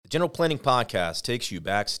General Planning Podcast takes you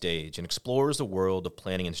backstage and explores the world of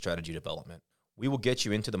planning and strategy development. We will get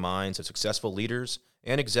you into the minds of successful leaders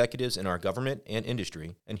and executives in our government and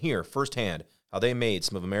industry and hear firsthand how they made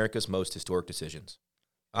some of America's most historic decisions.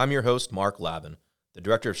 I'm your host, Mark Lavin, the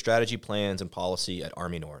Director of Strategy, Plans, and Policy at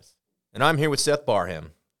Army North. And I'm here with Seth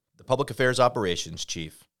Barham, the Public Affairs Operations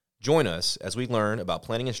Chief. Join us as we learn about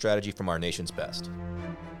planning and strategy from our nation's best.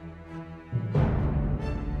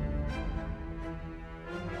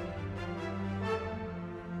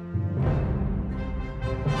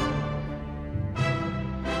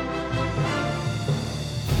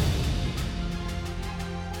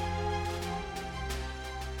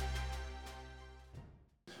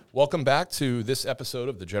 Welcome back to this episode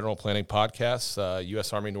of the General Planning Podcast,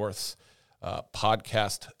 U.S. Army North's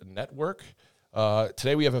podcast network.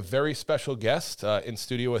 Today we have a very special guest in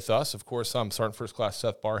studio with us. Of course, I'm Sergeant First Class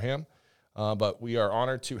Seth Barham, but we are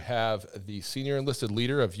honored to have the Senior Enlisted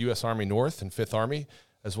Leader of U.S. Army North and 5th Army,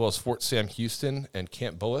 as well as Fort Sam Houston and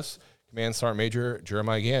Camp Bullis, Command Sgt. Major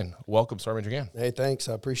Jerimiah Gan. Welcome, Sergeant Major Gan. Hey, thanks.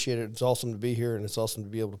 I appreciate it. It's awesome to be here, and it's awesome to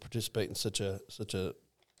be able to participate in such a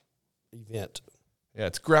event. Yeah,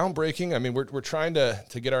 it's groundbreaking. I mean, we're trying to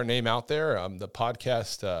get our name out there. The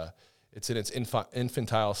podcast, it's in its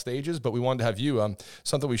infantile stages, but we wanted to have you.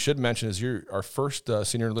 Something we should mention is you're our first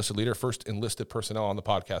senior enlisted leader, first enlisted personnel on the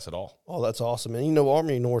podcast at all. Oh, that's awesome. And,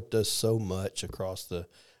 Army North does so much across the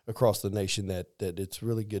nation that it's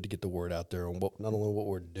really good to get the word out there on not only what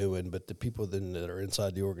we're doing, but the people that are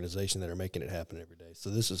inside the organization that are making it happen every day. So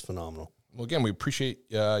this is phenomenal. Well, again, we appreciate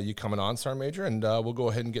you coming on, Sergeant Major, and we'll go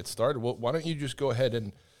ahead and get started. Well, why don't you just go ahead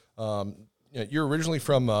and you're originally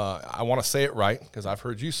from, I want to say it right because I've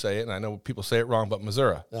heard you say it, and I know people say it wrong, but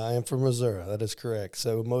Missouri. I am from Missouri. That is correct.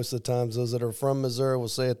 So most of the times those that are from Missouri will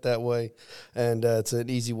say it that way, and it's an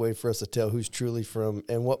easy way for us to tell who's truly from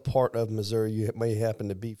and what part of Missouri you may happen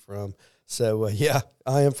to be from. So,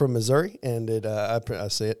 I am from Missouri, and I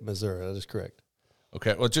say it Missouri. That is correct.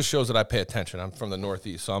 Okay, well, it just shows that I pay attention. I'm from the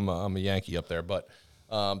Northeast, so I'm a Yankee up there, but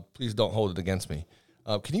please don't hold it against me.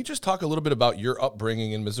 Can you just talk a little bit about your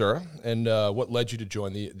upbringing in Missouri and what led you to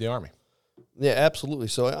join the Army? Yeah, absolutely.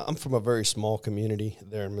 So I'm from a very small community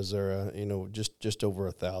there in Missouri, just over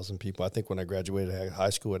 1,000 people. I think when I graduated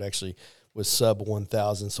high school, it actually was sub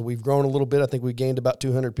 1,000. So we've grown a little bit. I think we gained about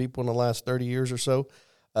 200 people in the last 30 years or so.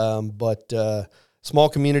 But small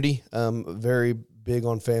community, very big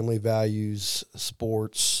on family values,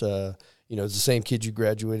 sports. It's the same kids you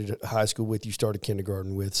graduated high school with, you started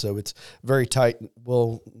kindergarten with. So it's very tight,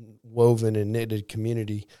 well woven and knitted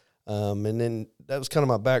community. And then that was kind of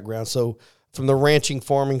my background. So from the ranching,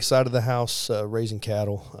 farming side of the house, raising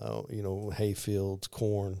cattle, hay fields,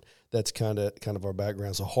 corn, that's kind of our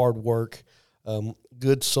background. So hard work,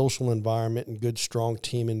 good social environment, and good, strong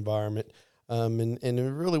team environment.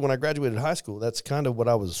 And really, when I graduated high school, that's kind of what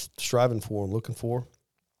I was striving for and looking for.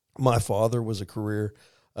 My father was a career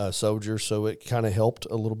soldier, so it kind of helped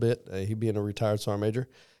a little bit. He being a retired sergeant major,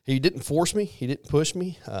 he didn't force me. He didn't push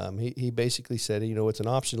me. He basically said, it's an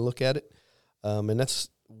option to look at it. And that's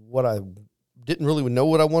what I didn't really know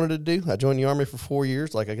what I wanted to do. I joined the Army for 4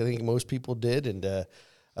 years, like I think most people did, and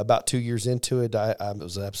about 2 years into it, I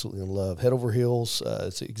was absolutely in love. Head over heels.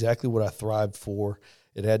 It's exactly what I thrived for.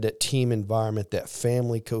 It had that team environment, that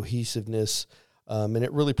family cohesiveness, and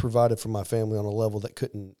it really provided for my family on a level that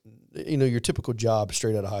couldn't, your typical job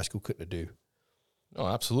straight out of high school couldn't do. Oh,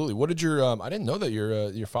 absolutely. What did your I didn't know that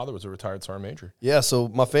your father was a retired sergeant major. Yeah, so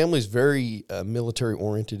my family's very military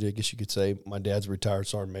oriented, I guess you could say. My dad's a retired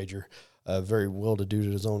sergeant major, very well-to-do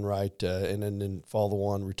in his own right, and then follow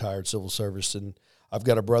on retired civil service. And I've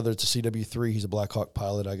got a brother that's a CW3. He's a Black Hawk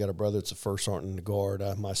pilot. I got a brother that's a first sergeant in the Guard.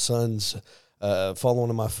 My son's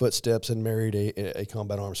following in my footsteps and married a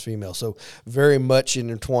combat arms female. So very much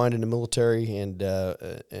intertwined in the military, and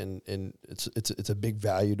it's a big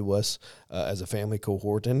value to us as a family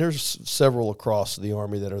cohort. And there's several across the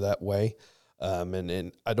Army that are that way.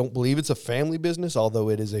 And I don't believe it's a family business, although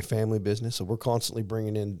it is a family business. So we're constantly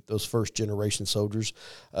bringing in those first generation soldiers.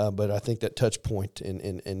 But I think that touch point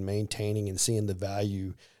in maintaining and seeing the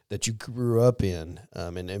value that you grew up in,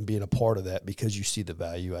 and being a part of that because you see the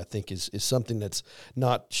value, I think is something that's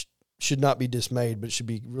should not be dismayed, but should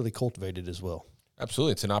be really cultivated as well.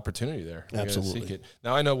 Absolutely. It's an opportunity there. Absolutely. Seek it.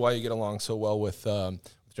 Now I know why you get along so well with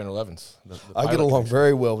General Evans. I get along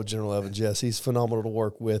very well with General Evans, yes. He's phenomenal to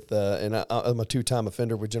work with, and I'm a two-time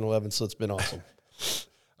offender with General Evans, so it's been awesome.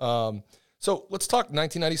 So let's talk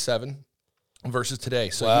 1997 versus today.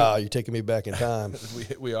 So wow, you're taking me back in time.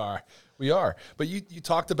 We are. But you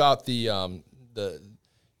talked about your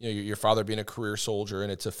father being a career soldier,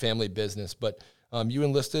 and it's a family business. But You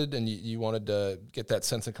enlisted and you wanted to get that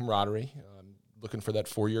sense of camaraderie, looking for that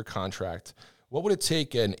 4-year contract. What would it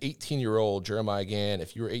take an 18-year-old Jerimiah Gan,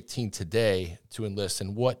 if you were 18 today, to enlist,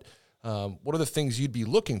 and what are the things you'd be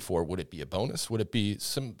looking for? Would it be a bonus? Would it be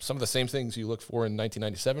some of the same things you looked for in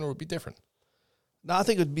 1997, or would it be different? No, I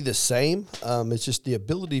think it would be the same. It's just the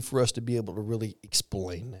ability for us to be able to really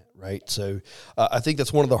explain that, right? So I think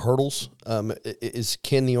that's one of the hurdles is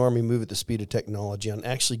can the Army move at the speed of technology on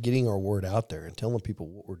actually getting our word out there and telling people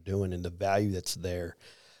what we're doing and the value that's there.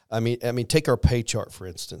 I mean, take our pay chart, for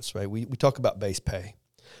instance, right? We talk about base pay,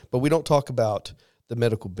 but we don't talk about the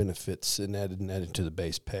medical benefits and added to the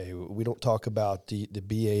base pay. We don't talk about the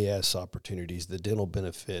BAS opportunities, the dental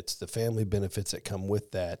benefits, the family benefits that come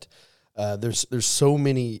with that. There's so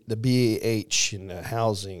many, the BAH and the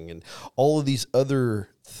housing and all of these other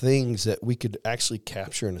things that we could actually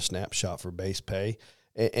capture in a snapshot for base pay.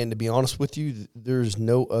 And to be honest with you, there's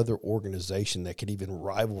no other organization that could even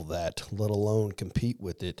rival that, let alone compete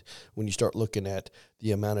with it when you start looking at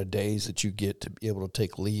the amount of days that you get to be able to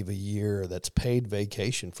take leave a year that's paid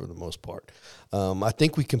vacation for the most part. I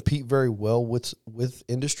think we compete very well with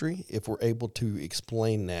industry if we're able to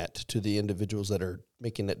explain that to the individuals that are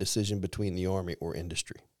making that decision between the Army or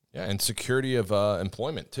industry. Yeah, and security of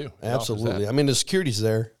employment, too. Absolutely. I mean, the security's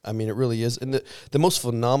there. I mean, it really is. And the most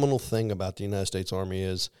phenomenal thing about the United States Army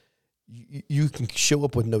is you can show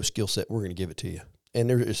up with no skill set, we're going to give it to you. And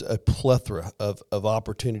there is a plethora of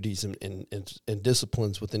opportunities and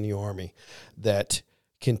disciplines within the Army that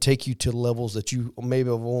can take you to levels that you maybe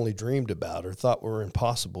have only dreamed about or thought were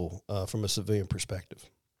impossible from a civilian perspective.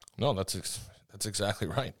 No, that's exactly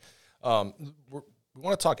right. We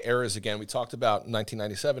want to talk eras again. We talked about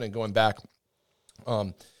 1997 and going back.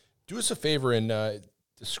 Do us a favor and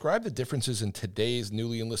describe the differences in today's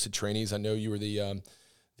newly enlisted trainees. I know you were the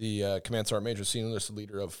Command Sgt. Major Senior Enlisted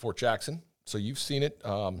Leader of Fort Jackson, so you've seen it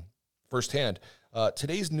firsthand.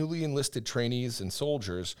 Today's newly enlisted trainees and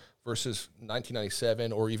soldiers versus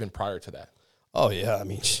 1997 or even prior to that. Oh, yeah. I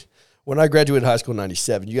mean, when I graduated high school in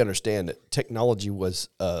 97, you understand that technology was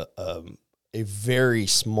a very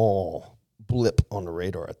small blip on the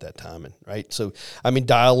radar at that time, and right. So, I mean,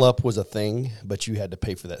 dial-up was a thing, but you had to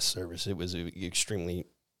pay for that service. It was extremely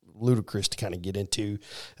ludicrous to kind of get into.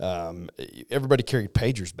 Everybody carried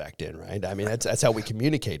pagers back then, right? I mean, that's how we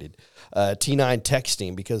communicated. T9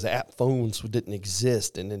 texting because app phones didn't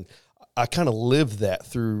exist, and then I kind of lived that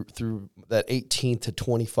through that 18 to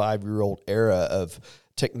 25-year-old era of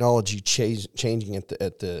technology changing at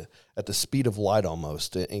the speed of light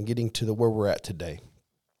almost, and getting to where we're at today.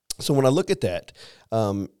 So when I look at that,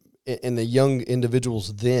 and the young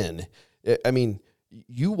individuals then, I mean,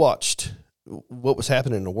 you watched what was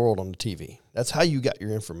happening in the world on the TV. That's how you got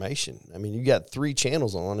your information. I mean, you got 3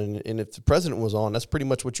 channels on, and if the president was on, that's pretty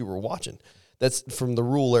much what you were watching. That's from the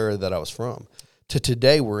rural era that I was from to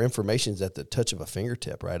today, where information is at the touch of a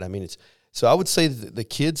fingertip, right? I mean, so I would say that the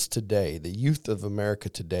kids today, the youth of America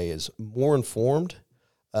today, is more informed,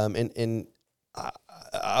 and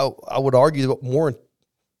I would argue that more,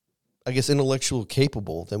 I guess, intellectual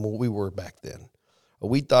capable than what we were back then.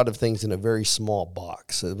 We thought of things in a very small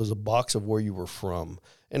box. It was a box of where you were from.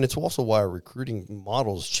 And it's also why our recruiting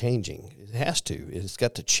model is changing. It has to. It's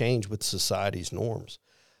got to change with society's norms.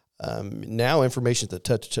 Now information is at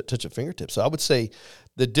the touch of fingertips. So I would say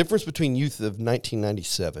the difference between youth of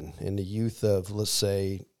 1997 and the youth of, let's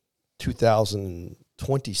say,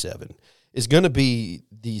 2027 is going to be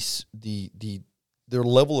their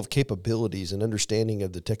level of capabilities and understanding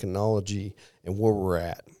of the technology and where we're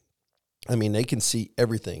at. I mean, they can see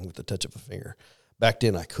everything with the touch of a finger. Back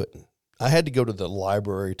then, I couldn't. I had to go to the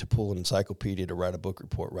library to pull an encyclopedia to write a book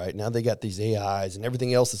report, right? Now they got these AIs and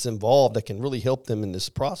everything else that's involved that can really help them in this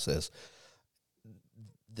process.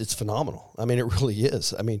 It's phenomenal. I mean, it really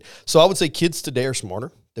is. I mean, so I would say kids today are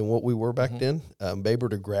smarter than what we were back then. Able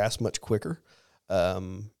to grasp much quicker.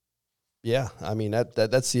 Yeah, I mean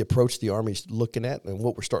that's the approach the Army's looking at and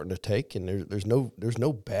what we're starting to take, and there's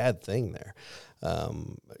no bad thing there.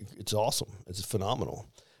 It's awesome. It's phenomenal.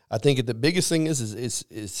 I think the biggest thing is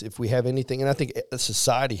if we have anything, and I think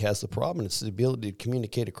society has the problem, it's the ability to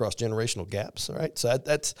communicate across generational gaps. All right, so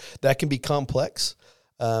that can be complex.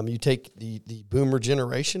 You take the boomer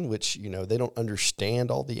generation, which, you know, they don't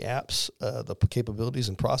understand all the apps, the capabilities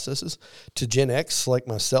and processes, to Gen X like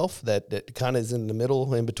myself that kind of is in the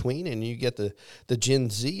middle, in between, and you get the Gen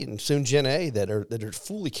Z and soon Gen A that are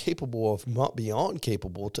fully capable, of not beyond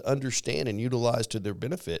capable, to understand and utilize to their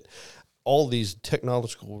benefit all these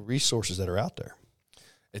technological resources that are out there.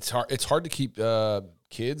 It's hard to keep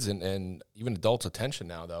kids and even adults' attention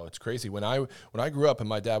now, though. It's crazy. When I grew up and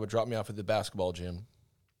my dad would drop me off at the basketball gym,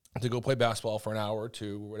 to go play basketball for an hour or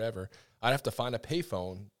two or whatever, I'd have to find a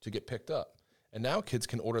payphone to get picked up. And now kids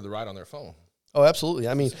can order the ride on their phone. Oh, absolutely.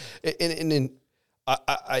 I mean, and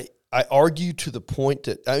I argue to the point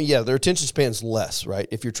that, their attention span's less, right?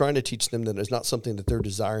 If you're trying to teach them that it's not something that they're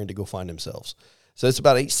desiring to go find themselves. So it's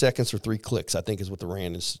about 8 seconds or 3 clicks, I think is what the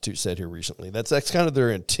RAND Institute said here recently. That's kind of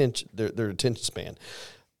their attention span.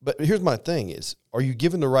 But here's my thing is, are you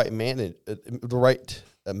giving the right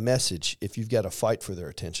message if you've got to fight for their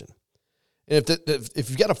attention? And if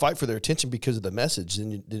you've got to fight for their attention because of the message,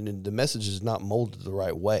 then the message is not molded the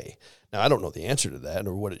right way. Now, I don't know the answer to that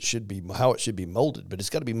or what it should be, how it should be molded, but it's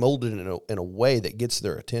got to be molded in a way that gets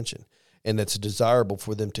their attention and that's desirable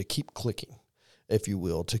for them to keep clicking, if you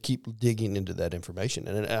will, to keep digging into that information.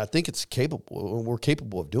 And I think it's capable. We're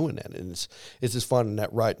capable of doing that. And it's just finding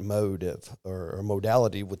that right mode or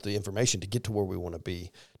modality with the information to get to where we want to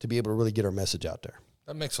be able to really get our message out there.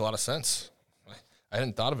 That makes a lot of sense. I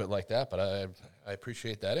hadn't thought of it like that, but I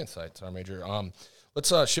appreciate that insight, Sergeant Major.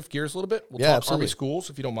 Let's shift gears a little bit. We'll talk absolutely. Army schools,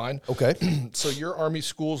 if you don't mind. Okay. So your Army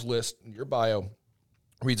schools list, your bio,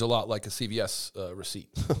 reads a lot like a CVS receipt.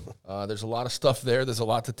 There's a lot of stuff there. There's a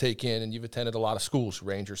lot to take in, and you've attended a lot of schools,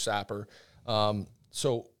 Ranger, Sapper.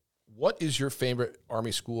 So what is your favorite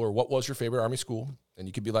Army school, or what was your favorite Army school? And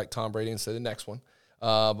you could be like Tom Brady and say the next one.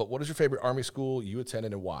 But what is your favorite Army school you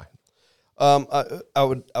attended and why? I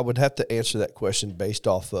would have to answer that question based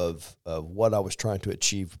off of what I was trying to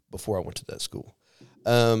achieve before I went to that school.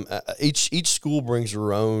 Each school brings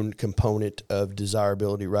their own component of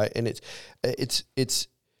desirability, right? And it's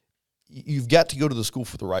you've got to go to the school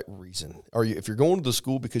for the right reason. If you're going to the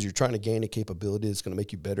school because you're trying to gain a capability that's going to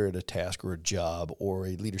make you better at a task or a job or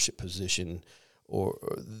a leadership position, or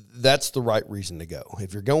that's the right reason to go.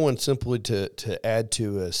 If you're going simply to add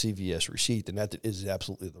to a CVS receipt, then that is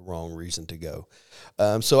absolutely the wrong reason to go.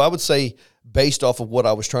 So I would say, based off of what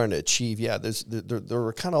I was trying to achieve,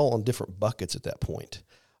 they're kind of all in different buckets at that point.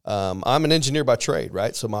 I'm an engineer by trade,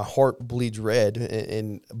 right? So my heart bleeds red,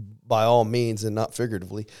 and by all means, and not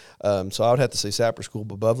figuratively. So I would have to say Sapper School,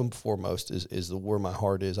 but above and foremost is where my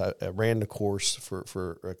heart is. I ran the course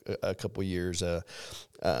for a couple of years.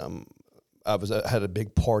 I had a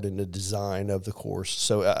big part in the design of the course.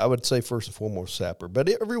 So I would say first and foremost Sapper. But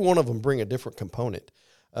every one of them bring a different component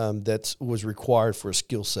that was required for a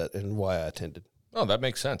skill set and why I attended. Oh, that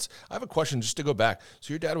makes sense. I have a question just to go back.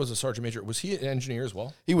 So your dad was a sergeant major. Was he an engineer as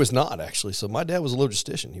well? He was not, actually. So my dad was a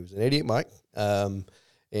logistician. He was an 88 Mike.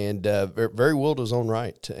 And very well to his own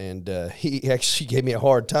right. And he actually gave me a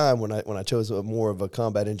hard time when I chose more of a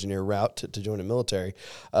combat engineer route to join the military.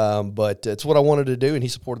 But it's what I wanted to do, and he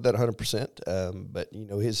supported that 100%. But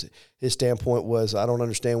his standpoint was, I don't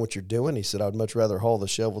understand what you're doing. He said, I'd much rather haul the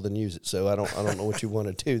shovel than use it. So I don't know what you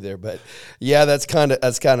want to do there. But yeah, that's kind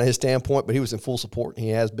of his standpoint. But he was in full support, and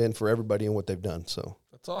he has been for everybody and what they've done. So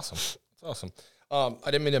that's awesome. That's awesome. I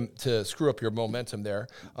didn't mean to screw up your momentum there.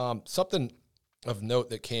 Something of note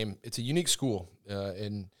that came, it's a unique school,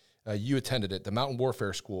 and you attended it, the Mountain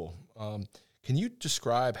Warfare School. Can you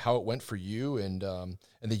describe how it went for you and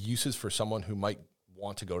the uses for someone who might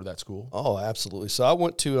want to go to that school? Oh, absolutely. So I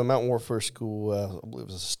went to a Mountain Warfare School, I believe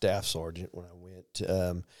it was a staff sergeant when I went,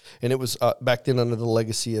 and it was back then under the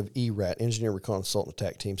legacy of ERAT, Engineer Recon Assault and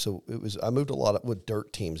Attack Team. So I moved a lot with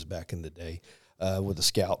dirt teams back in the day. With the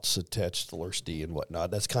scouts attached to the LRSD and whatnot.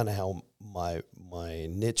 That's kind of how my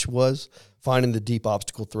niche was, finding the deep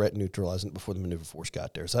obstacle threat and neutralizing it before the maneuver force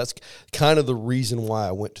got there. So that's kind of the reason why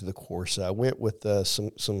I went to the course. I went with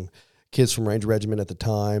some kids from Ranger Regiment at the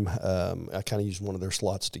time. I kind of used one of their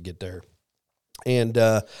slots to get there. And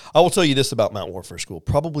I will tell you this about Mountain Warfare School.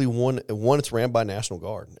 Probably one, it's ran by National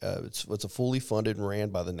Guard. It's a fully funded and ran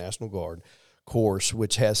by the National Guard course,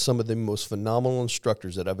 which has some of the most phenomenal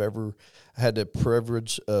instructors that I've ever had the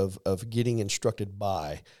privilege of getting instructed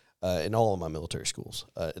by in all of my military schools.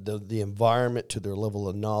 The environment to their level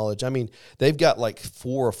of knowledge. I mean, they've got like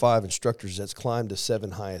 4 or 5 instructors that's climbed the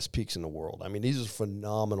 7 highest peaks in the world. I mean, these are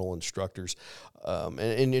phenomenal instructors.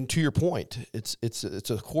 And to your point, it's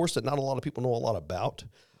a course that not a lot of people know a lot about.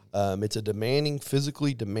 It's a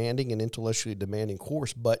physically demanding and intellectually demanding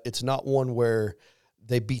course, but it's not one where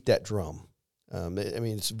they beat that drum. I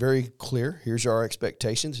mean, it's very clear. Here's our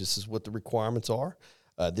expectations. This is what the requirements are.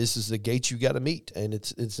 This is the gates you got to meet. And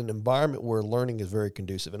it's an environment where learning is very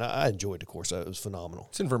conducive. And I enjoyed the course. It was phenomenal.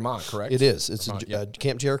 It's in Vermont, correct? It is. It's Vermont, in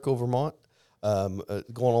Camp Jericho, Vermont, going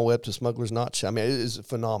all the way up to Smuggler's Notch. I mean, it is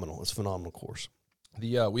phenomenal. It's a phenomenal course.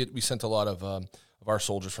 We sent a lot of our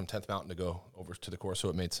soldiers from 10th Mountain to go over to the course, so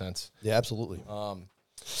it made sense. Yeah, absolutely.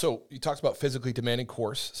 So you talked about physically demanding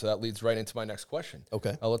course, so that leads right into my next question.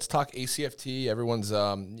 Okay. Let's talk ACFT. Everyone's,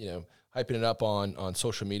 hyping it up on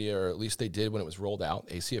social media, or at least they did when it was rolled out,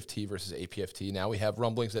 ACFT versus APFT. Now we have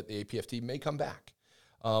rumblings that the APFT may come back.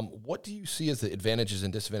 What do you see as the advantages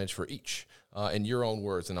and disadvantages for each, in your own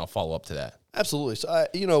words, and I'll follow up to that. Absolutely. So,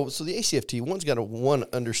 so the ACFT, one's got to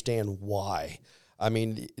understand why. I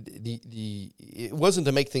mean, it wasn't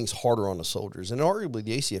to make things harder on the soldiers, and arguably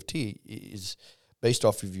the ACFT is based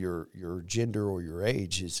off of your gender or your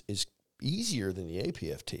age is easier than the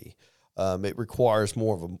APFT. It requires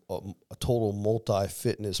more of a total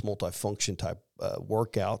multi-fitness, multi-function type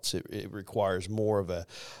workouts. It requires more of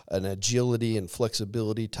an agility and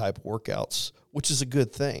flexibility type workouts, which is a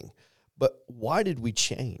good thing. But why did we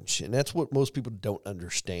change? And that's what most people don't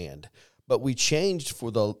understand. But we changed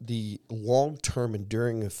for the long-term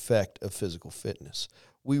enduring effect of physical fitness.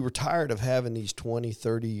 We were tired of having these 20,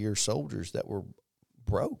 30-year soldiers that were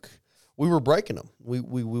broke. We were breaking them. We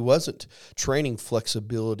wasn't training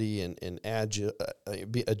flexibility and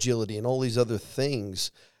agility and all these other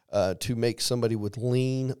things to make somebody with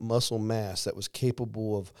lean muscle mass that was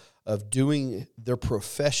capable of doing their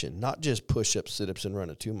profession, not just push-ups, sit-ups, and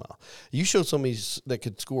run a 2-mile. You show somebody that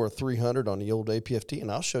could score a 300 on the old APFT,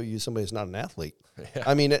 and I'll show you somebody that's not an athlete. Yeah.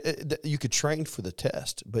 I mean, you could train for the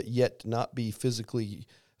test, but yet not be physically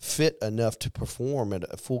fit enough to perform at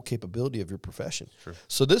a full capability of your profession. Sure.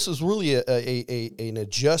 So this is really an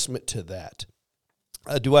adjustment to that.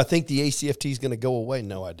 Do I think the ACFT is going to go away?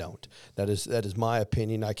 No, I don't. That is my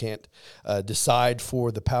opinion. I can't decide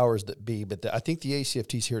for the powers that be, but I think the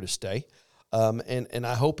ACFT is here to stay. And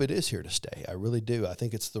I hope it is here to stay. I really do. I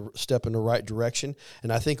think it's the step in the right direction.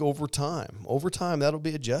 And I think over time, that'll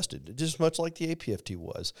be adjusted, just much like the APFT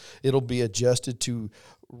was. It'll be adjusted to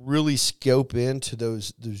really scope into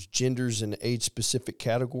those genders and age-specific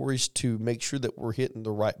categories to make sure that we're hitting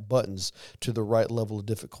the right buttons to the right level of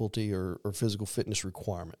difficulty or physical fitness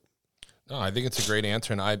requirement. No, I think it's a great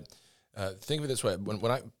answer. And I think of it this way.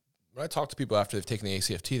 When I talk to people after they've taken the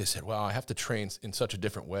ACFT, they said, well, I have to train in such a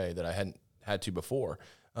different way that I hadn't had to before.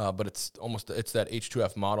 But it's that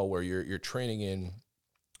H2F model where you're training in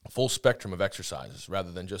a full spectrum of exercises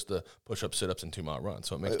rather than just the push-ups, sit-ups, and 2-mile runs.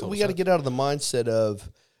 So it makes total sense. We got to get out of the mindset of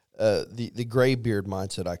the gray beard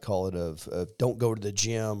mindset, I call it, of don't go to the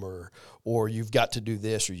gym or you've got to do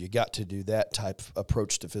this or you got to do that type of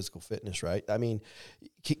approach to physical fitness, right? I mean,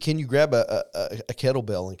 can you grab a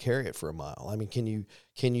kettlebell and carry it for a mile? I mean, can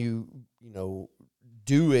you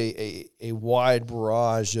do a wide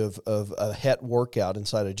barrage of a HET workout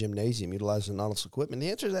inside a gymnasium utilizing non-lethal equipment? The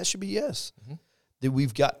answer to that should be yes. Mm-hmm. That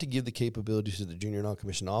we've got to give the capabilities to the junior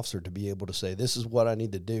non-commissioned officer to be able to say, this is what I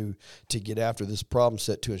need to do to get after this problem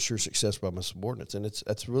set to ensure success by my subordinates. And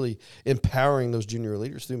that's really empowering those junior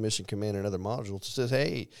leaders through mission command and other modules to say,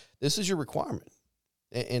 hey, this is your requirement.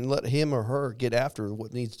 And let him or her get after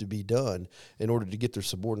what needs to be done in order to get their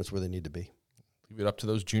subordinates where they need to be. Leave it up to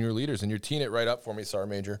those junior leaders. And you're teeing it right up for me,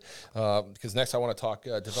 Sergeant Major, because next I want to talk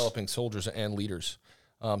developing soldiers and leaders.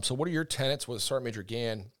 So what are your tenets? What does Sergeant Major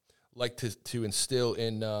Gan like to instill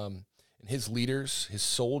in his leaders, his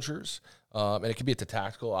soldiers, and it can be at the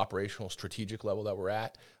tactical, operational, strategic level that we're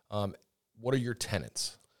at. What are your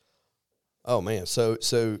tenets? Oh man, so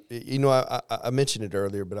I mentioned it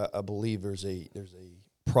earlier, but I believe there's a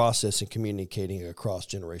process in communicating across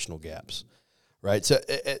generational gaps, right? So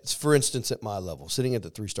it's, for instance, at my level, sitting at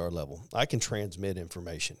the 3-star level, I can transmit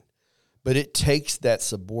information. But it takes that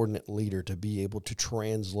subordinate leader to be able to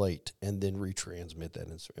translate and then retransmit that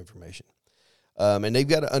information. And they've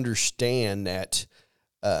got to understand that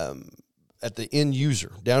at the end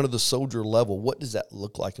user, down to the soldier level, what does that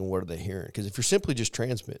look like and what are they hearing? Because if you're simply just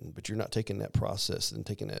transmitting, but you're not taking that process and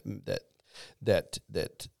taking that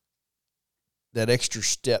extra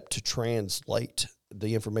step to translate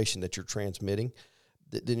the information that you're transmitting,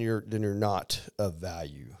 then you're not of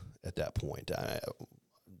value at that point.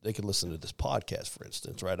 They could listen to this podcast, for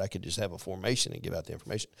instance, right? I could just have a formation and give out the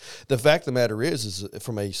information. The fact of the matter is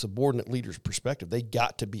from a subordinate leader's perspective, they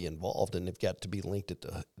got to be involved and they've got to be linked at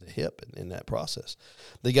the hip in that process.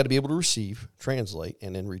 They got to be able to receive, translate,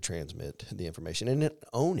 and then retransmit the information and then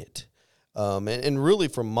own it. And really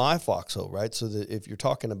from my foxhole, right? So that if you're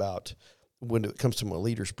talking about when it comes from a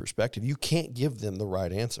leader's perspective, you can't give them the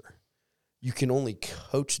right answer. You can only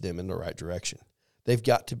coach them in the right direction. They've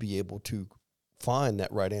got to be able to find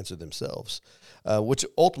that right answer themselves, which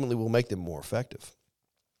ultimately will make them more effective.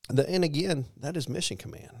 And again, that is mission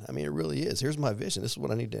command. I mean, it really is. Here's my vision. This is what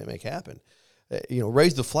I need to make happen.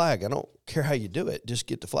 Raise the flag. I don't care how you do it. Just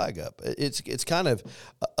get the flag up. It's kind of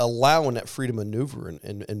allowing that freedom of maneuver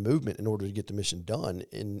and movement in order to get the mission done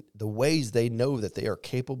in the ways they know that they are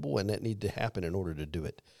capable and that need to happen in order to do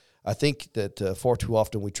it. I think that far too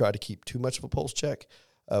often we try to keep too much of a pulse check,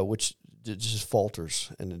 which it just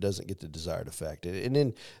falters and it doesn't get the desired effect. And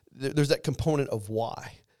then there's that component of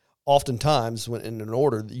why. Oftentimes, when in an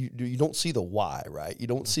order, you don't see the why, right? You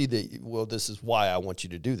don't see this is why I want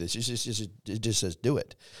you to do this. It just says do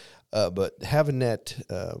it. But having that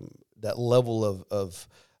level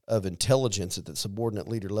of intelligence at the subordinate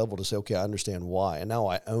leader level to say, okay, I understand why, and now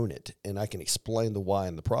I own it, and I can explain the why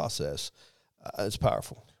in the process, it's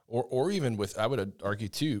powerful. Or even with, I would argue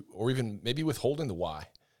too, or even maybe withholding the why,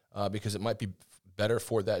 because it might be better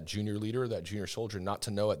for that junior leader, that junior soldier, not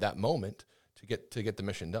to know at that moment to get the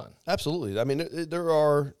mission done. Absolutely. I mean, there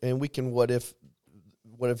are, and we can what if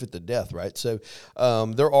at the death, right? So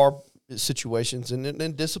there are situations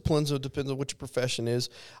and disciplines. It depends on what your profession is.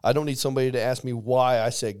 I don't need somebody to ask me why I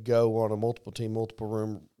said go on a multiple team, multiple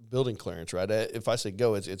room building clearance, right? If I say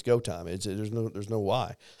go, it's go time. There's no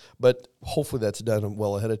why, but hopefully that's done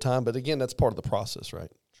well ahead of time. But again, that's part of the process,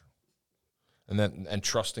 right? And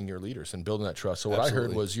trusting your leaders and building that trust. So what Absolutely. I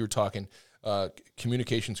heard was you were talking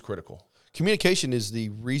communication's critical. Communication is the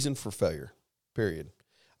reason for failure, period.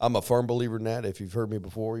 I'm a firm believer in that. If you've heard me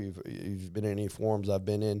before, you've been in any forums I've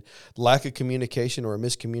been in, lack of communication or a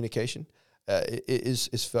miscommunication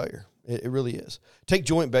is failure. It really is. Take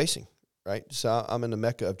joint basing, right? So I'm in the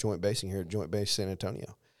mecca of joint basing here at Joint Base San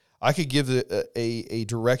Antonio. I could give a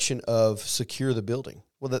direction of secure the building.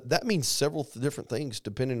 Well, that means several different things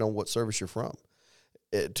depending on what service you're from.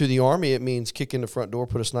 To the Army, it means kick in the front door,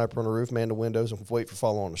 put a sniper on the roof, man the windows, and wait for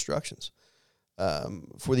follow-on instructions.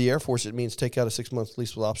 For the Air Force, it means take out a 6-month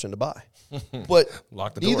lease with option to buy. But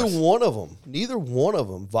Lock the neither doors. neither one of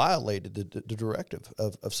them violated the directive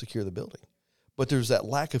of secure the building. But there's that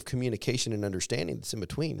lack of communication and understanding that's in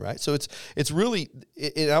between, right? So it's really,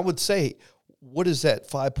 and I would say, what is that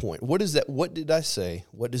 5 point? What is that? What did I say?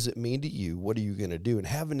 What does it mean to you? What are you going to do? And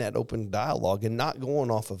having that open dialogue and not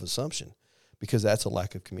going off of assumption, because that's a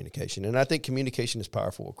lack of communication. And I think communication is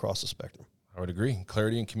powerful across the spectrum. I would agree.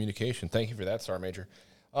 Clarity and communication. Thank you for that, Sergeant Major.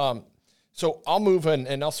 So I'll move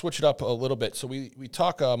and I'll switch it up a little bit. So we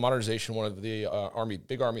talk modernization, one of the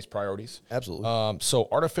big Army's priorities. Absolutely. So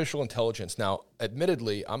artificial intelligence. Now,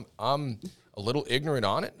 admittedly, I'm a little ignorant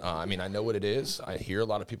on it. I mean, I know what it is. I hear a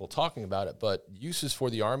lot of people talking about it, but uses for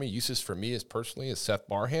the Army, uses for me as Seth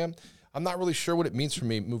Barham, I'm not really sure what it means for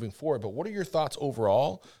me moving forward. But what are your thoughts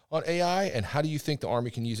overall on AI, and how do you think the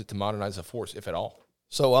Army can use it to modernize the force, if at all?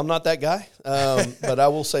 So I'm not that guy, but I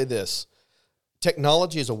will say this.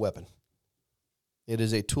 Technology is a weapon. It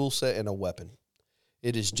is a tool set and a weapon.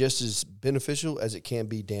 It is just as beneficial as it can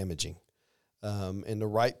be damaging. And the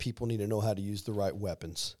right people need to know how to use the right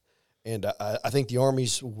weapons. And I think the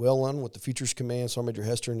Army's well on with the Futures Command. Sergeant Major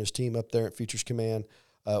Hester and his team up there at Futures Command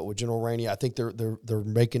with General Rainey. I think they're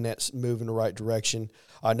making that move in the right direction.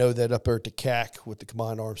 I know that up there at the CAC with the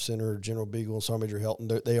Combined Arms Center, General Beagle and Sergeant Major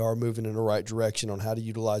Helton, they are moving in the right direction on how to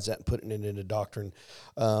utilize that and putting it into doctrine.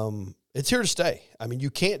 It's here to stay. I mean,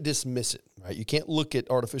 you can't dismiss it, right? You can't look at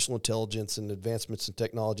artificial intelligence and advancements in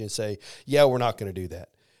technology and say, yeah, we're not going to do that.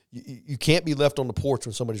 You can't be left on the porch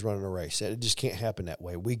when somebody's running a race. It just can't happen that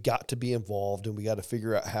way. We got to be involved, and we got to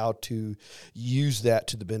figure out how to use that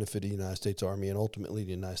to the benefit of the United States Army and ultimately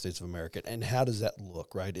the United States of America. And how does that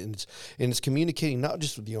look, right? And it's communicating not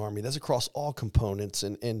just with the Army. That's across all components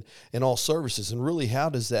and all services. And really,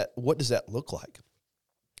 what does that look like?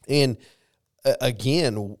 And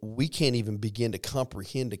again, we can't even begin to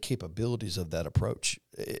comprehend the capabilities of that approach.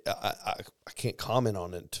 I can't comment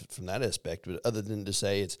on it from that aspect, but other than to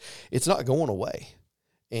say it's not going away,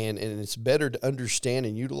 and it's better to understand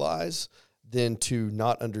and utilize than to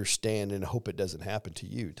not understand and hope it doesn't happen to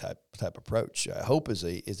you type approach. Hope is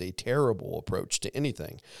a terrible approach to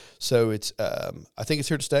anything. So it's I think it's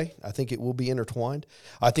here to stay. I think it will be intertwined.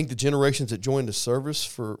 I think the generations that join the service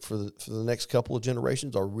for the next couple of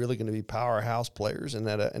generations are really going to be powerhouse players in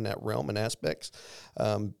that realm and aspects.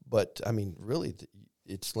 But I mean, really,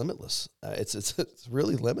 it's limitless. It's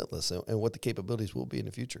really limitless, and what the capabilities will be in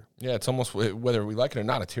the future. Yeah, it's almost, whether we like it or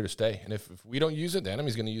not, it's here to stay. And if we don't use it, the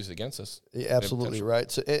enemy's going to use it against us. Yeah, absolutely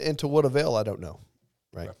right. So, and to what avail, I don't know.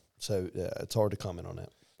 Right. Yeah. So it's hard to comment on that.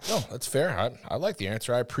 No, that's fair. I like the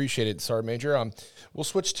answer. I appreciate it, Sergeant Major. We'll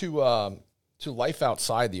switch to life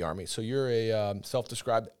outside the Army. So you're a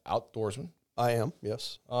self-described outdoorsman. I am,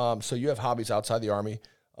 yes. So you have hobbies outside the Army.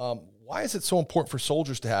 Why is it so important for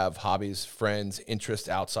soldiers to have hobbies, friends, interests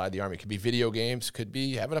outside the Army? It could be video games, could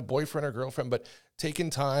be having a boyfriend or girlfriend, but taking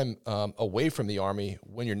time away from the Army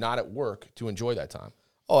when you're not at work to enjoy that time.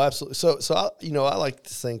 Oh, absolutely. So I like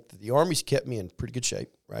to think that the Army's kept me in pretty good shape,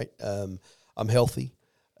 right? I'm healthy,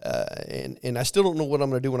 and I still don't know what I'm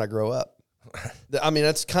going to do when I grow up. I mean,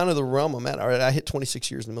 that's kind of the realm I'm at. All right, I hit 26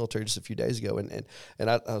 years in the military just a few days ago, and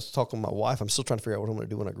I was talking with my wife. I'm still trying to figure out what I'm going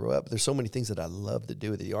to do when I grow up. But there's so many things that I love to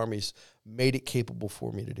do. The Army's made it capable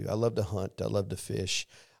for me to do. I love to hunt. I love to fish.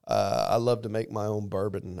 I love to make my own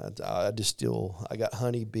bourbon. I distill. I got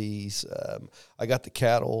honeybees. I got the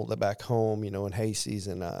cattle back home, in hay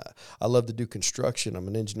season. I love to do construction. I'm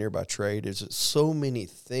an engineer by trade. There's so many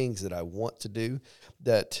things that I want to do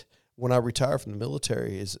that when I retire from the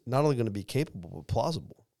military is not only going to be capable but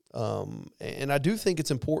plausible. And I do think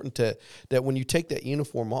it's important that when you take that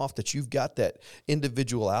uniform off, that you've got that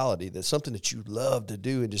individuality, that's something that you love to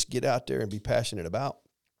do and just get out there and be passionate about.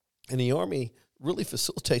 And the Army really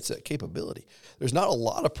facilitates that capability. There's not a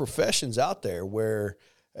lot of professions out there where,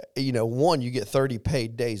 one, you get 30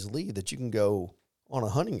 paid days leave that you can go on a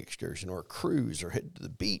hunting excursion or a cruise or head to the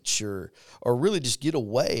beach or really just get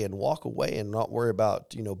away and walk away and not worry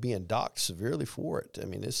about, being docked severely for it. I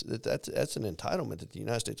mean, that's an entitlement that the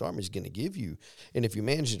United States Army is going to give you. And if you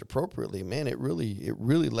manage it appropriately, man, it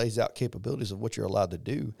really lays out capabilities of what you're allowed to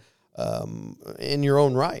do in your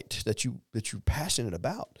own right that you're passionate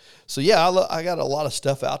about. So yeah, I got a lot of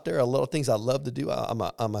stuff out there, a lot of things I love to do. I'm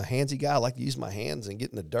a handsy guy. I like to use my hands and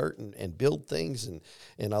get in the dirt and build things,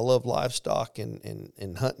 and I love livestock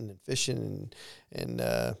and hunting and fishing and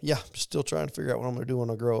I'm still trying to figure out what I'm going to do when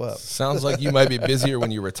I grow up. Sounds like you might be busier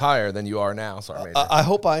when you retire than you are now. Sorry, Major. I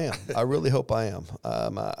hope I am. I really hope I am.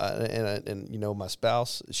 My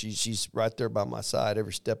spouse, she's right there by my side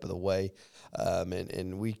every step of the way.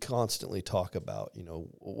 And we constantly talk about,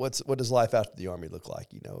 what does life after the Army look like,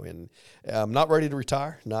 and I'm not ready to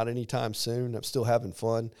retire, not anytime soon. I'm still having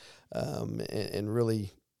fun. And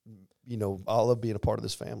really, I love being a part of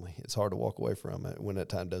this family. It's hard to walk away from it when that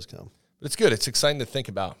time does come. But it's good. It's exciting to think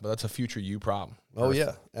about, but that's a future you problem. Oh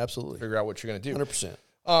yeah, absolutely. Figure out what you're going to do.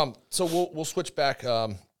 100%. So we'll switch back,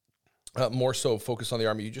 more so focus on the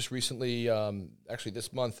Army. You just recently, actually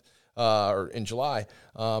this month, or in July,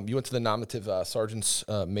 you went to the Nominative Sergeants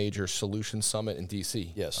Major Solutions Summit in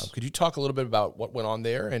D.C. Yes. Could you talk a little bit about what went on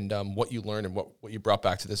there and what you learned and what you brought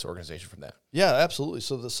back to this organization from that? Yeah, absolutely.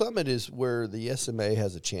 So the summit is where the SMA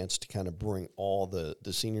has a chance to kind of bring all the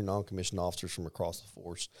senior non-commissioned officers from across the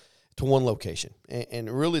force to one location. And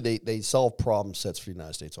really they solve problem sets for the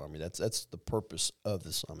United States Army. That's the purpose of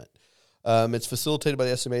the summit. It's facilitated by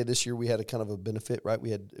the SMA. This year we had a kind of a benefit, right?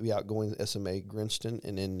 We had the outgoing SMA Grinston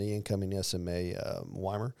and then the incoming SMA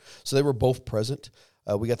Weimer. So they were both present.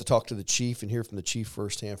 We got to talk to the chief and hear from the chief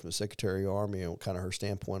firsthand, from the Secretary of Army, and kind of her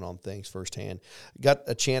standpoint on things firsthand. Got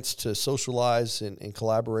a chance to socialize and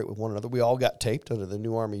collaborate with one another. We all got taped under the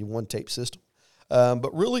new Army One Tape system.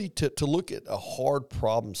 But really to look at a hard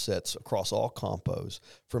problem sets across all compos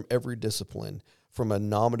from every discipline, from a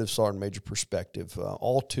nominative sergeant major perspective,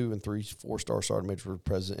 all 2 and 3 4-star sergeant majors were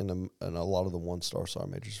present, and a lot of the 1-star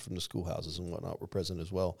sergeant majors from the schoolhouses and whatnot were present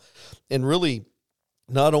as well. And really,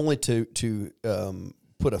 not only to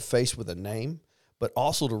put a face with a name, but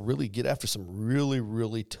also to really get after some really,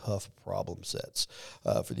 really tough problem sets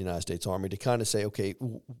for the United States Army to kind of say, okay,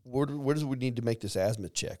 where does we need to make this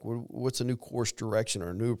azimuth check? What's a new course direction or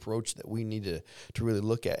a new approach that we need to really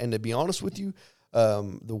look at? And to be honest with you,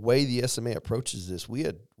 the way the SMA approaches this, we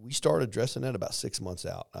started addressing that about 6 months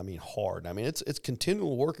out. I mean, hard. I mean, it's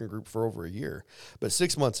continual working group for over a year, but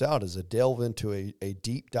 6 months out is a delve into a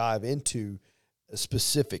deep dive into a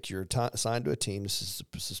specific. You're assigned to a team. This is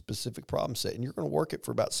a specific problem set, and you're going to work it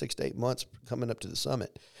for about 6 to 8 months coming up to the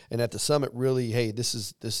summit. And at the summit, really, hey, this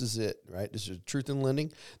is it, right? This is truth in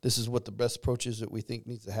lending. This is what the best approach is that we think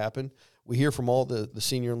needs to happen. We hear from all the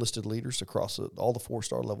senior enlisted leaders across all the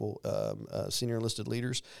 4-star level senior enlisted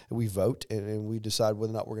leaders, and we vote, and we decide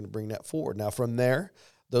whether or not we're going to bring that forward. Now, from there,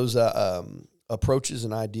 those approaches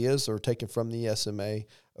and ideas are taken from the SMA,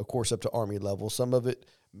 of course, up to Army level. Some of it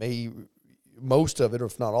most of it, or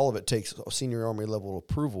if not all of it, takes senior Army level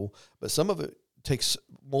approval, but some of it takes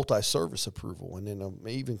multi-service approval, and then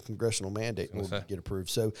even congressional mandate will get approved.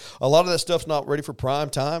 So a lot of that stuff's not ready for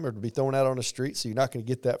prime time or to be thrown out on the street, so you're not going to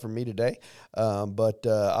get that from me today. But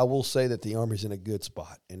I will say that the Army's in a good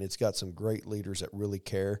spot, and it's got some great leaders that really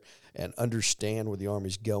care and understand where the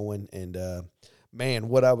Army's going. And man,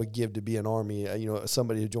 what I would give to be an Army,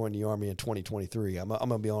 somebody who joined the Army in 2023. I'm going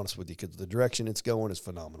to be honest with you, because the direction it's going is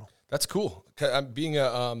phenomenal. That's cool. I'm being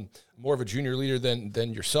a more of a junior leader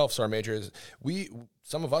than yourself, Sergeant Major.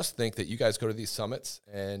 Some of us think that you guys go to these summits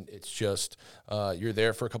and it's just you're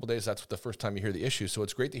there for a couple of days. That's the first time you hear the issue. So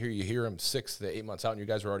it's great to hear them 6 to 8 months out, and you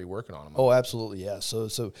guys are already working on them. Oh, absolutely, yeah. So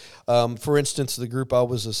for instance, the group I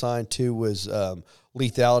was assigned to was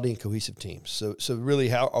lethality and cohesive teams. So really,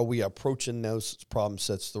 how are we approaching those problem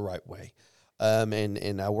sets the right way?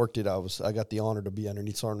 And I worked it. I got the honor to be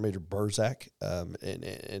underneath Sergeant Major Burzak,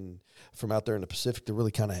 and from out there in the Pacific to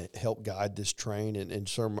really kind of help guide this train, and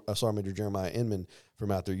Sergeant Major Jerimiah Inman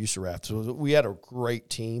from out there, USARAF. So we had a great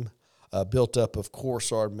team. Built up of corps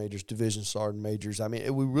sergeant majors, division sergeant majors. I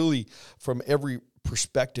mean, we really, from every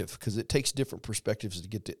perspective, because it takes different perspectives to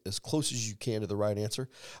get to as close as you can to the right answer.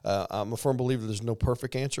 I'm a firm believer there's no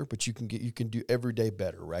perfect answer, but you can do every day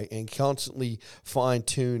better, right? And constantly fine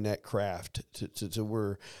tune that craft to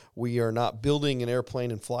where we are not building an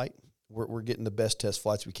airplane in flight. We're getting the best test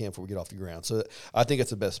flights we can before we get off the ground. So I think it's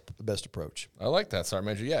the best approach. I like that, Sergeant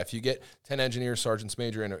Major. Yeah, if you get 10 engineers, sergeants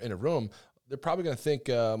major in a room, they're probably going to think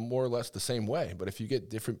more or less the same way. But if you get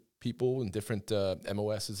different people and different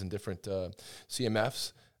MOSs and different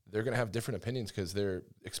CMFs, they're going to have different opinions because they're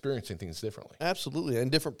experiencing things differently. Absolutely,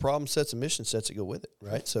 and different problem sets and mission sets that go with it,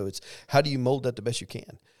 right? So it's how do you mold that the best you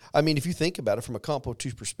can? I mean, if you think about it from a Compo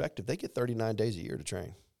 2 perspective, they get 39 days a year to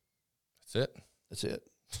train. That's it.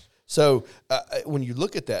 So when you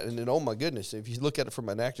look at that, and then, oh my goodness, if you look at it from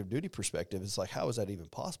an active duty perspective, it's like, how is that even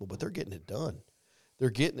possible? But they're getting it done.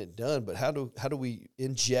 But how do we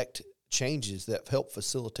inject changes that help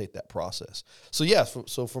facilitate that process? So yeah,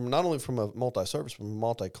 so from not only from a multi-service, from a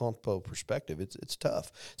multi-compo perspective, it's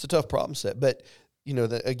tough. It's a tough problem set. But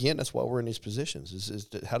that's why we're in these positions. Is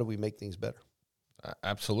how do we make things better?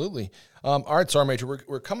 Absolutely. All right, Sergeant Major,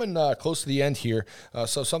 we're coming close to the end here.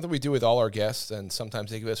 So something we do with all our guests, and sometimes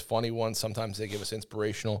they give us funny ones, sometimes they give us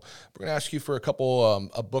inspirational. We're going to ask you for a couple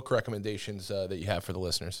of book recommendations that you have for the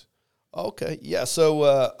listeners. Okay, yeah. So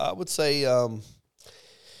I would say,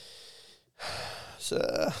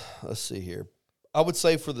 let's see here. I would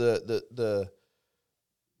say for they're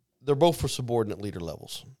both for subordinate leader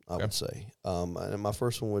levels. I would say, and my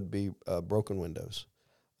first one would be Broken Windows.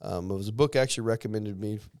 It was a book actually recommended to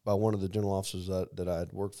me by one of the general officers that I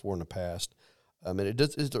had worked for in the past. And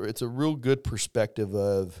it's a real good perspective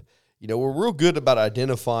of, we're real good about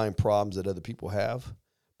identifying problems that other people have,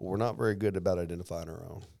 but we're not very good about identifying our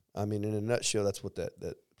own. I mean, in a nutshell, that's what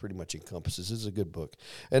that pretty much encompasses. This is a good book.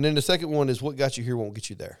 And then the second one is What Got You Here Won't Get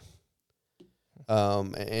You There.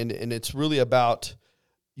 And it's really about,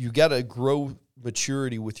 you got to grow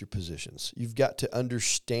maturity with your positions. You've got to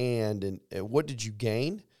understand and what did you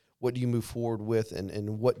gain, what do you move forward with,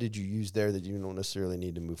 and what did you use there that you don't necessarily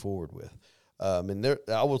need to move forward with. And there,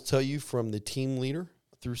 I will tell you, from the team leader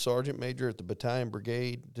through sergeant major at the battalion,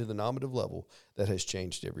 brigade to the nominative level, that has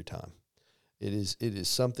changed every time. It is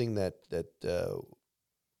something that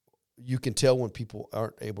you can tell when people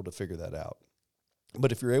aren't able to figure that out.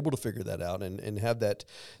 But if you're able to figure that out and have that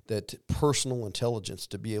personal intelligence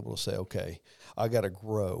to be able to say, okay, I got to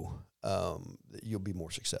grow, you'll be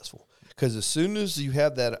more successful. Because as soon as you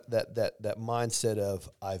have that mindset of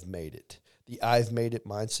I've made it, the I've made it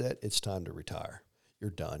mindset, it's time to retire.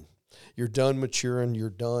 You're done. You're done maturing. You're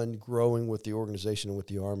done growing with the organization and with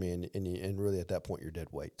the Army, and really at that point you're dead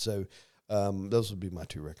weight. So those would be my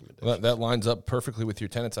two recommendations. Well, that lines up perfectly with your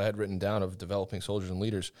tenets I had written down of developing soldiers and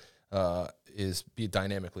leaders. Is be a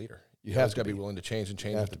dynamic leader. You have got to be willing to change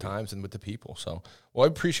with the times and with the people. So, well, I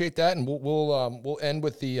appreciate that, and we'll end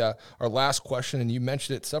with our last question. And you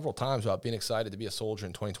mentioned it several times about being excited to be a soldier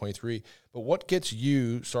in 2023. But what gets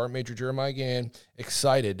you, Sergeant Major Jerimiah Gan,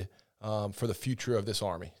 excited for the future of this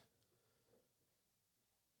Army?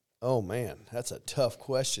 Oh man, that's a tough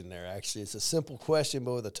question. There, actually, it's a simple question,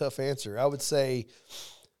 but with a tough answer. I would say,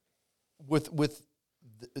 with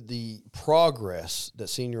the progress that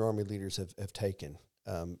senior Army leaders have taken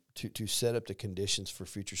to set up the conditions for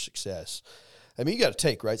future success. I mean, you got to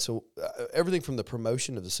take, right? So everything from the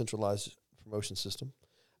promotion of the centralized promotion system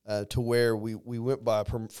to where we went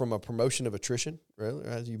from a promotion of attrition, right?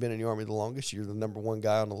 As you've been in the Army the longest, you're the number one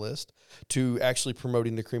guy on the list, to actually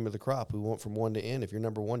promoting the cream of the crop. We went from 1 to N. If you're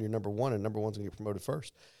number one, and number one's going to get promoted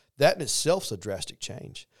first. That in itself is a drastic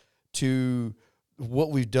change. To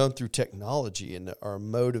what we've done through technology and our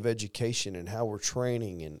mode of education and how we're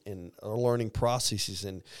training and our learning processes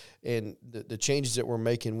and the changes that we're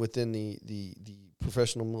making within the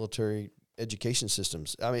professional military education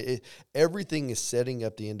systems. I mean, everything is setting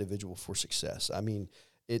up the individual for success. I mean,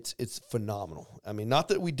 it's phenomenal. I mean, not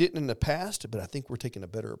that we didn't in the past, but I think we're taking a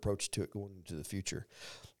better approach to it going into the future.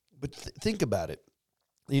 But think about it.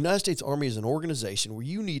 The United States Army is an organization where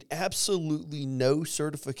you need absolutely no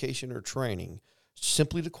certification or training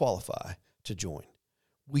simply to qualify to join.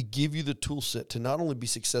 We give you the tool set to not only be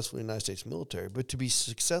successful in the United States military, but to be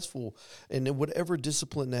successful in whatever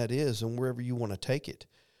discipline that is and wherever you want to take it.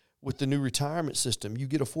 With the new retirement system, you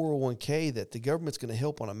get a 401k that the government's going to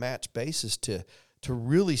help on a match basis to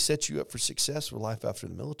really set you up for success for life after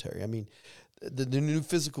the military. I mean, the new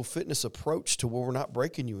physical fitness approach to where we're not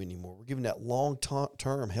breaking you anymore. We're giving that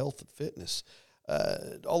long-term health and fitness,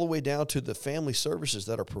 all the way down to the family services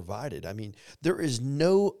that are provided. I mean, there is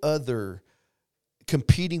no other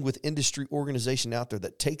competing with industry organization out there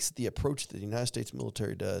that takes the approach that the United States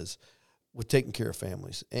military does with taking care of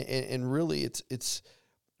families. And really,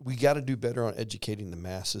 we got to do better on educating the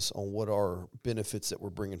masses on what our benefits that we're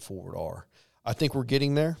bringing forward are. I think we're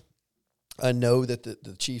getting there. I know that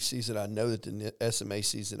the chief sees it. I know that the SMA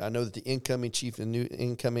sees it. I know that the incoming chief and new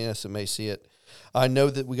incoming SMA see it. I know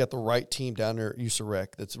that we got the right team down there at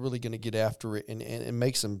USAREC that's really going to get after it and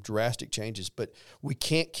make some drastic changes. But we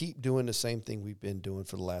can't keep doing the same thing we've been doing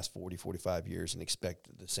for the last 40, 45 years and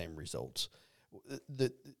expect the same results.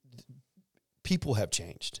 The people have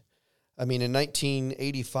changed. I mean, in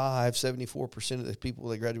 1985, 74% of the people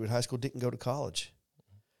that graduated high school didn't go to college.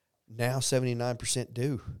 Now 79%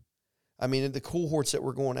 do. I mean, the cohorts that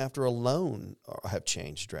we're going after alone have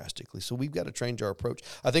changed drastically. So we've got to change our approach.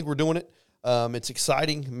 I think we're doing it. It's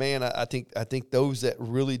exciting, man. I think those that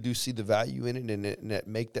really do see the value in it and that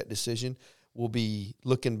make that decision will be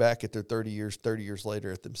looking back at their 30 years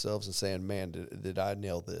later at themselves and saying, "Man, did I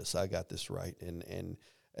nail this? I got this right."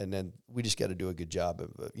 And then we just got to do a good job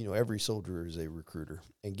of, every soldier is a recruiter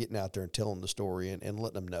and getting out there and telling the story and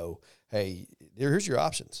letting them know, hey, here's your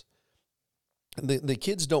options. The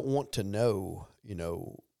kids don't want to know,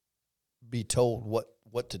 be told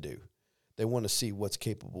what to do. They want to see what's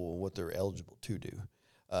capable and what they're eligible to do.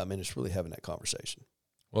 And it's really having that conversation.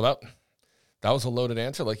 Well, that was a loaded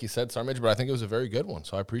answer, like you said, Sergeant Major, but I think it was a very good one,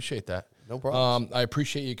 so I appreciate that. No problem. I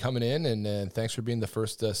appreciate you coming in, and thanks for being the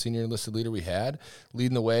first senior enlisted leader we had,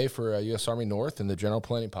 leading the way for U.S. Army North and the General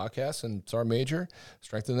Planning Podcast. And Sergeant Major,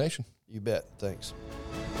 strength of the nation. You bet. Thanks.